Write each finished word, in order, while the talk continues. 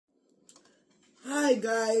Hi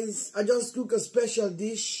guys, I just cooked a special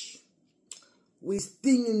dish with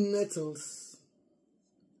stinging nettles.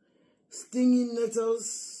 Stinging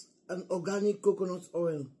nettles and organic coconut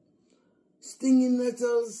oil. Stinging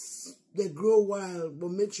nettles, they grow wild,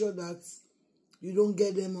 but make sure that you don't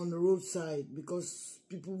get them on the roadside, because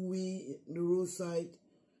people weed the roadside.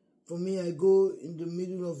 For me, I go in the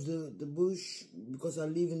middle of the bush because I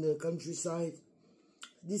live in the countryside.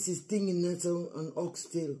 This is stinging nettle and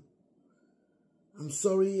oxtail. I'm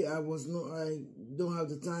sorry, I don't have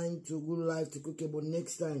the time to go live to cook it, but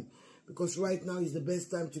next time, because right now is the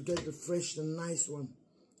best time to get the fresh and nice one.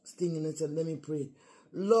 Stinging nettle. Let me pray.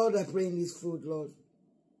 Lord, I pray in this food, Lord.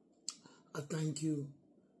 I thank you.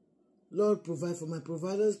 Lord, provide for my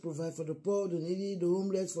providers, provide for the poor, the needy, the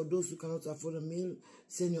homeless, for those who cannot afford a meal.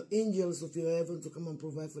 Send your angels of your heaven to come and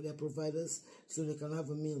provide for their providers so they can have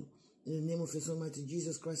a meal. In the name of His Almighty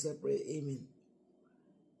Jesus Christ, I pray. Amen.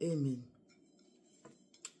 Amen.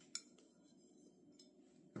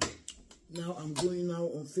 Now I'm going now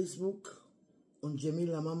on Facebook, on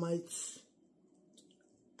Jamila Marmite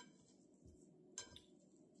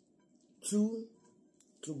 2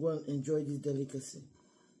 to go and enjoy this delicacy.